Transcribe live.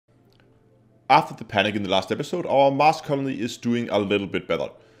after the panic in the last episode, our Mars colony is doing a little bit better.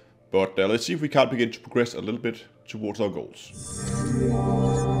 But let's see if we can't begin to progress a little bit towards our goals.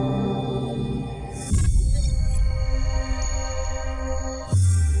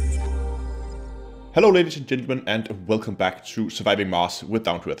 Hello ladies and gentlemen, and welcome back to Surviving Mars with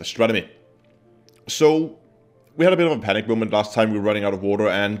Down to Earth Astronomy. So, we had a bit of a panic moment last time we were running out of water,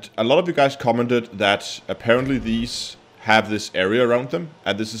 and a lot of you guys commented that apparently these have this area around them,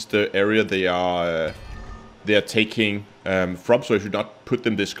 and this is the area they are taking from, so I should not put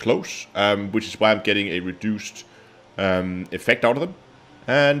them this close, which is why I'm getting a reduced effect out of them.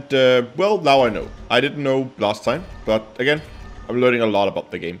 And, well, now I know. I didn't know last time, but again, I'm learning a lot about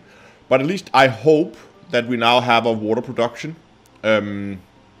the game. But at least I hope that we now have our water production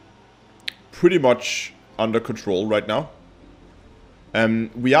pretty much under control right now.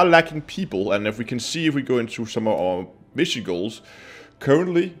 We are lacking people, and if we can see, if we go into some of our mission goals,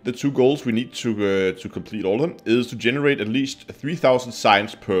 currently the two goals we need to complete all of them is to generate at least 3,000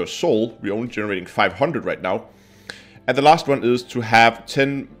 science per soul. We're only generating 500 right now. And the last one is to have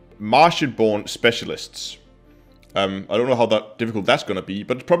 10 Martian-born specialists. I don't know how difficult that's going to be,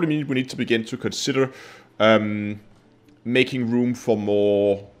 but it probably means we need to begin to consider making room for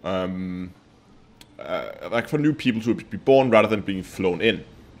more, like for new people to be born rather than being flown in.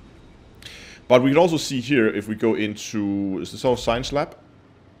 But we can also see here, if we go into, is this our science lab?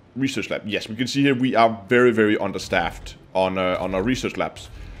 Research lab. Yes, we can see here we are very, very understaffed on our research labs.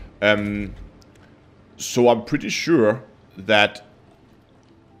 So I'm pretty sure that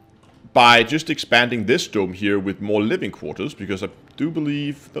by just expanding this dome here with more living quarters, because I do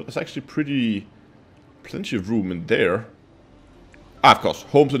believe that there's actually plenty of room in there. Ah, of course,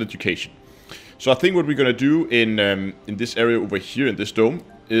 homes and education. So I think what we're going to do in this area over here in this dome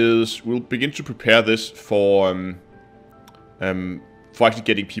is we'll begin to prepare this for actually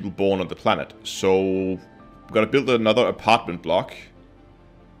getting people born on the planet. So we're going to build another apartment block,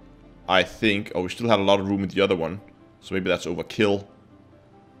 I think. Oh, we still had a lot of room in the other one, so maybe that's overkill.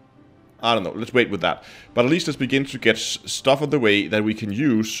 I don't know, let's wait with that. But at least let's begin to get stuff on the way that we can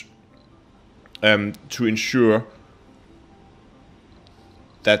use to ensure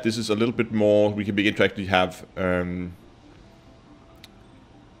that this is a little bit more, we can begin to actually have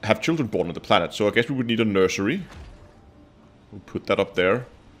children born on the planet. So I guess we would need a nursery. We'll put that up there.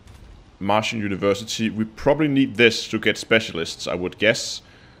 Martian University. We probably need this to get specialists, I would guess.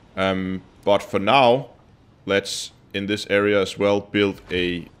 But for now, let's, in this area as well, build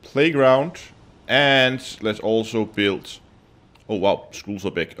a playground. And let's also build... Oh wow, schools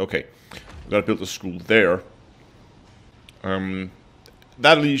are big. Okay. We've got to build a school there.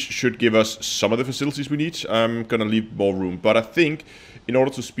 That at least should give us some of the facilities we need. I'm gonna leave more room. But I think in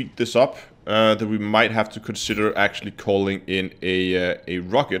order to speed this up, that we might have to consider actually calling in a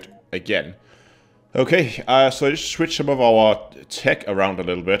rocket again. Okay, so I just switched some of our tech around a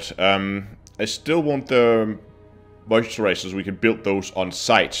little bit. I still want the moisturizers, so we can build those on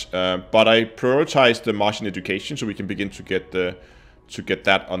site. But I prioritized the Martian education so we can begin to get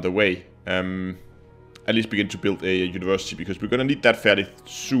that on the way. At least begin to build a university, because we're going to need that fairly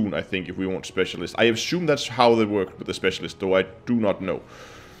soon, I think, if we want specialists. I assume that's how they work with the specialists, though I do not know.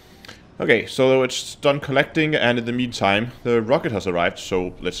 Okay, so it's done collecting, and in the meantime, the rocket has arrived,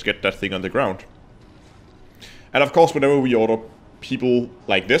 so let's get that thing on the ground. And of course, whenever we order people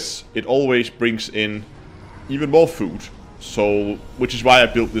like this, it always brings in even more food. So, which is why I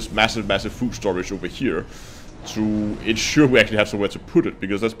built this massive, massive food storage over here, to ensure we actually have somewhere to put it,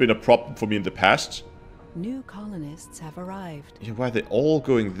 because that's been a problem for me in the past. New colonists have arrived. Yeah, why are they all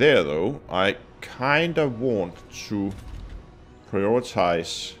going there, though? I kinda want to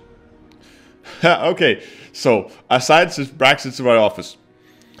prioritize. Okay, so a scientist brags into my office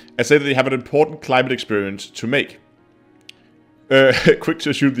and say that they have an important climate experiment to make. Quick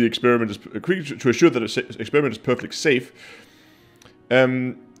to assure the experiment is the experiment is perfectly safe.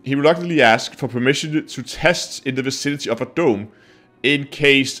 He reluctantly asked for permission to test in the vicinity of a dome, in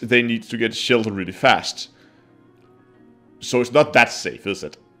case they need to get shelter really fast. So it's not that safe, is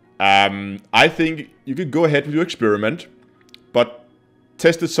it? I think you can go ahead with your experiment, but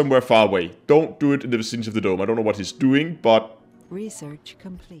test it somewhere far away. Don't do it in the vicinity of the dome. I don't know what he's doing, but... Research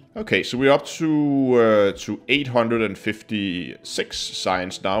complete. Okay, so we're up to 856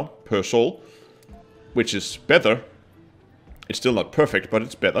 science now per soul, which is better. It's still not perfect, but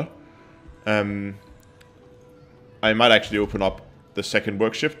it's better. I might actually open up the second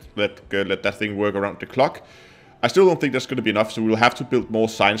work shift, let that thing work around the clock. I still don't think that's going to be enough, so we'll have to build more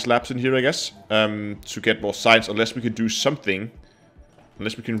science labs in here, I guess, to get more science, unless we can do something,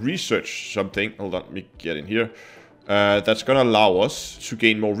 unless we can research something. Hold on, let me get in here. That's going to allow us to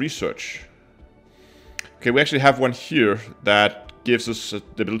gain more research. Okay, we actually have one here that gives us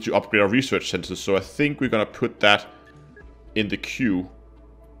the ability to upgrade our research centers. So I think we're gonna put that in the queue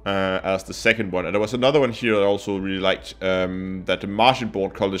as the second one. And there was another one here I also really liked, that the Martian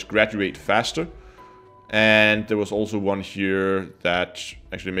board called this Graduate Faster. And there was also one here that,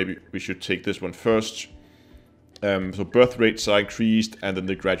 actually maybe we should take this one first. So birth rates are increased and then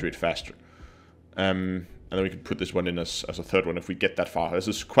they graduate faster. And then we can put this one in as a third one if we get that far. This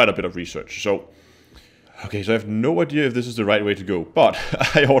is quite a bit of research. So, okay, so I have no idea if this is the right way to go. But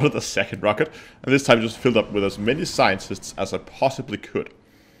I ordered a second rocket. And this time just filled up with as many scientists as I possibly could.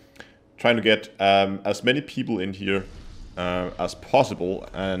 Trying to get as many people in here as possible.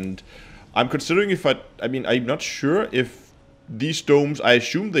 And I'm considering if I mean, I'm not sure if these domes, I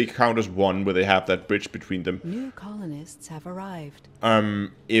assume they count as one where they have that bridge between them. New colonists have arrived.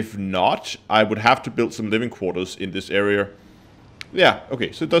 If not, I would have to build some living quarters in this area. Yeah,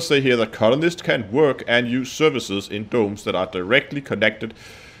 okay, so it does say here that colonists can work and use services in domes that are directly connected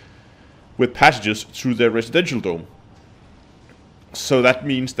with passages through their residential dome. So that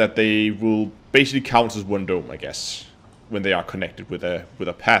means that they will basically count as one dome, I guess, when they are connected with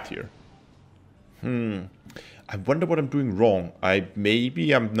a path here. I wonder what I'm doing wrong.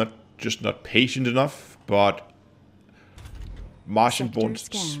 Maybe I'm just not patient enough, but Martian-born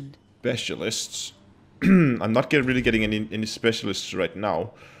specialists. I'm not really getting any specialists right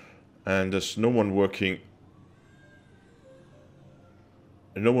now, and there's no one working.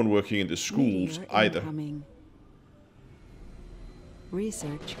 No one working in the schools either. Incoming.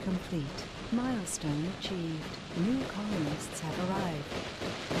 Research complete. Milestone achieved. New colonists have arrived.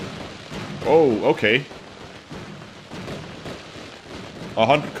 Oh, okay.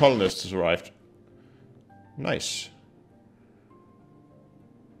 100 colonists has arrived. Nice.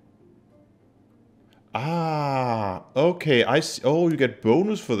 Ah, okay. I see. Oh, you get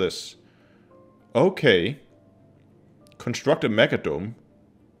bonus for this. Okay. Construct a megadome.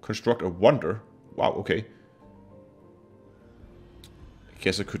 Construct a wonder. Wow, okay. I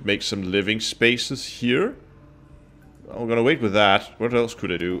guess I could make some living spaces here. I'm gonna wait with that. What else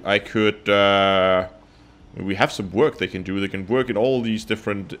could I do? I could, we have some work they can do. They can work in all these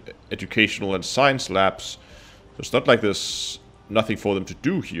different educational and science labs. So it's not like there's nothing for them to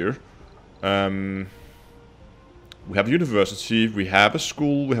do here. We have a university, we have a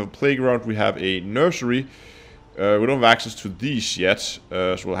school, we have a playground, we have a nursery. We don't have access to these yet,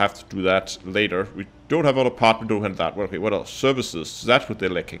 so we'll have to do that later. We don't have an apartment, don't have that. Okay, what else? Services, that's what they're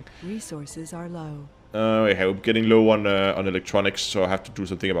lacking. Resources are low. Okay, we're getting low on electronics, so I have to do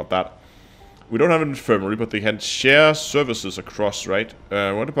something about that. We don't have an infirmary, but they can share services across, right?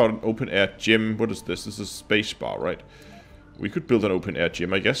 What about an open-air gym? What is this? This is a space bar, right? We could build an open-air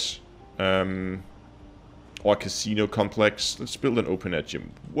gym, I guess. Or a casino complex. Let's build an open-air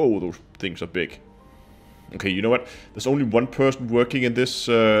gym. Whoa, those things are big. Okay, you know what? There's only one person working in this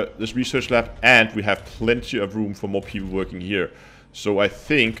this research lab, and we have plenty of room for more people working here. So I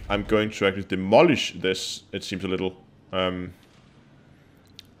think I'm going to actually demolish this. It seems a little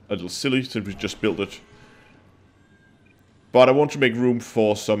silly since we just built it. But I want to make room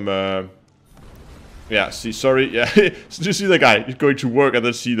for some... yeah, see, sorry. Yeah, so you see the guy, he's going to work and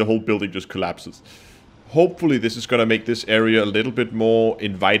then see the whole building just collapses. Hopefully this is going to make this area a little bit more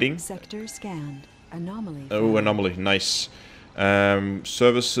inviting. Sector scanned. Anomaly. Oh, anomaly. Nice.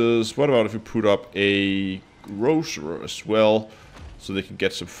 Services. What about if we put up a grocer as well, so they can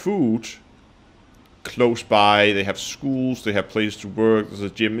get some food close by. They have schools. They have places to work. There's a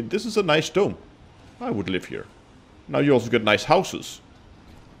gym. This is a nice dome. I would live here. Now you also get nice houses.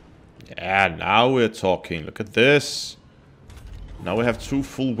 Yeah, now we're talking. Look at this. Now we have 2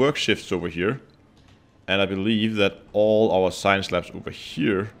 full work shifts over here. And I believe that all our science labs over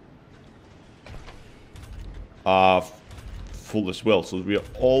here are full as well. So we are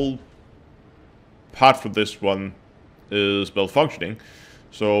all, apart from this one, is malfunctioning.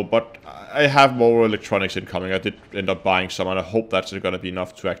 So, but I have more electronics incoming. I did end up buying some, and I hope that's going to be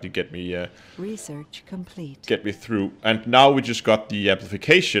enough to actually get me research complete. Get me through. And now we just got the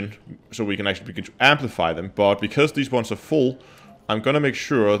amplification, so we can actually begin to amplify them. But because these ones are full, I'm going to make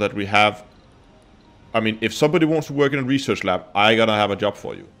sure that we have... I mean, if somebody wants to work in a research lab, I gotta have a job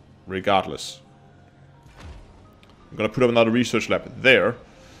for you, regardless. I'm gonna put up another research lab there.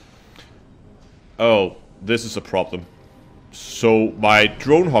 Oh, this is a problem. So my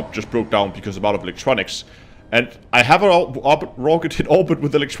drone hub just broke down because of out of electronics, and I have a rocket in orbit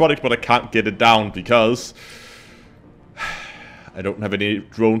with electronics, but I can't get it down because I don't have any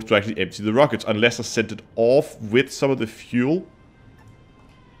drones to actually empty the rockets unless I sent it off with some of the fuel.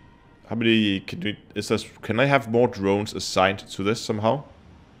 How many can I have more drones assigned to this somehow?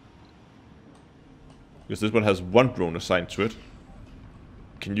 Because this one has one drone assigned to it.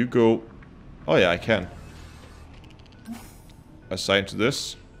 Can you go... Oh yeah, I can. Assign to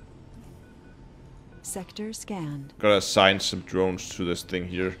this. Sector scanned. Gotta assign some drones to this thing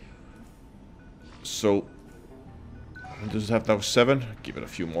here. So... Does it have now 7? Give it a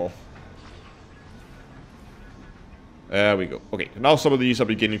few more. There we go. Okay, now some of these are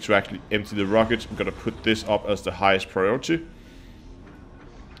beginning to actually empty the rockets. I'm gonna put this up as the highest priority.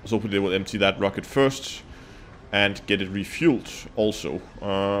 So hopefully they will empty that rocket first. And get it refueled also.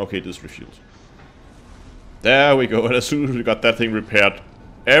 Okay, it is refueled. There we go. And as soon as we got that thing repaired,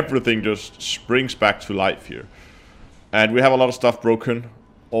 everything just springs back to life here. And we have a lot of stuff broken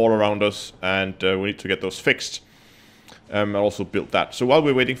all around us. And we need to get those fixed. I also built that. So while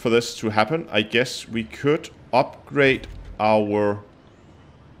we're waiting for this to happen, I guess we could upgrade our...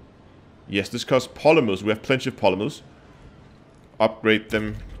 Yes, this costs polymers. We have plenty of polymers. Upgrade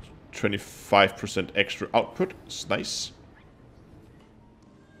them. 25% extra output. It's nice.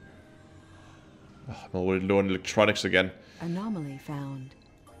 Oh, I'm already low on electronics again. Anomaly found.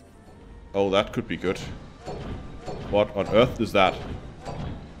 Oh, that could be good. What on earth is that?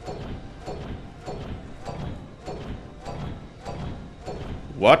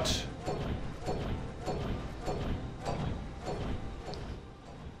 What?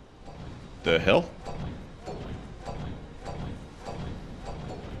 The hell?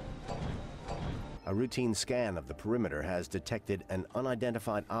 A routine scan of the perimeter has detected an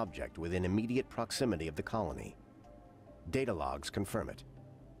unidentified object within immediate proximity of the colony. Data logs confirm it.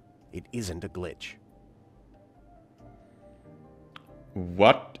 It isn't a glitch.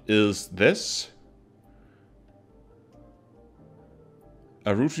 What is this?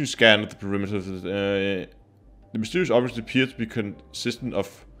 A routine scan of the perimeter of the mysterious object appears to be consistent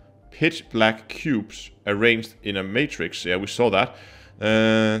of pitch black cubes arranged in a matrix. Yeah, we saw that.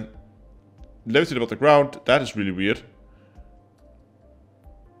 Levitated above the ground. That is really weird.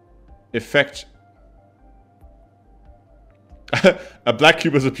 Effect. A black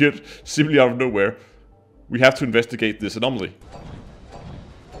cube has appeared seemingly out of nowhere. We have to investigate this anomaly.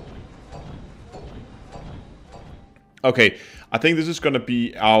 Okay, I think this is going to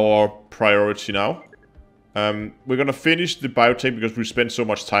be our priority now. We're going to finish the biotech because we spent so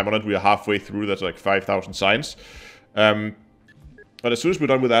much time on it. We are halfway through. That's like 5,000 signs. But as soon as we're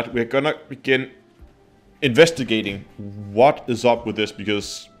done with that, we're going to begin investigating what is up with this.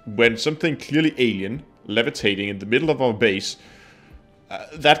 Because when something clearly alien, levitating in the middle of our base,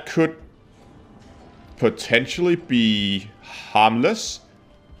 that could potentially be harmless.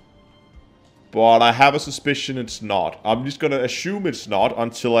 But I have a suspicion it's not. I'm just going to assume it's not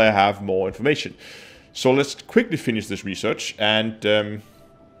until I have more information. So let's quickly finish this research and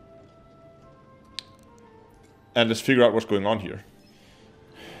let's figure out what's going on here.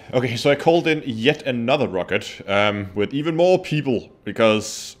 Okay, so I called in yet another rocket with even more people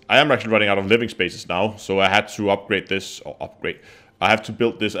because I am actually running out of living spaces now. So I had to upgrade this, or upgrade. I have to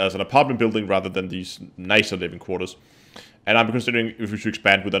build this as an apartment building rather than these nicer living quarters. And I'm considering if we should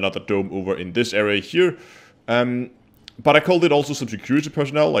expand with another dome over in this area here. But I called it also some security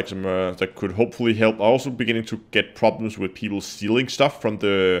personnel, like some that could hopefully help. I'm also beginning to get problems with people stealing stuff from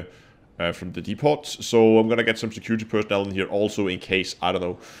the depots. So I'm gonna get some security personnel in here also in case I don't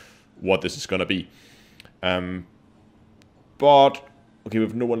know what this is gonna be. But okay, we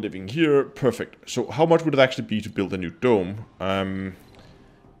have no one living here. Perfect. So how much would it actually be to build a new dome? I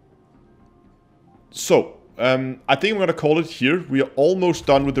think I'm gonna call it here. We are almost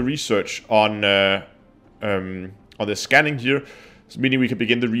done with the research on the scanning here, meaning we can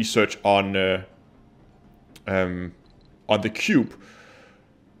begin the research on the cube.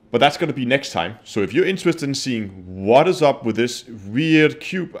 But that's going to be next time. So if you're interested in seeing what is up with this weird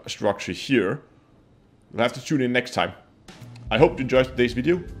cube structure here, you'll have to tune in next time. I hope you enjoyed today's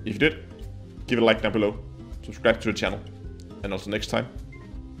video. If you did, give it a like down below, subscribe to the channel, and also next time,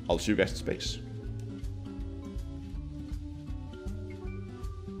 I'll see you guys in space.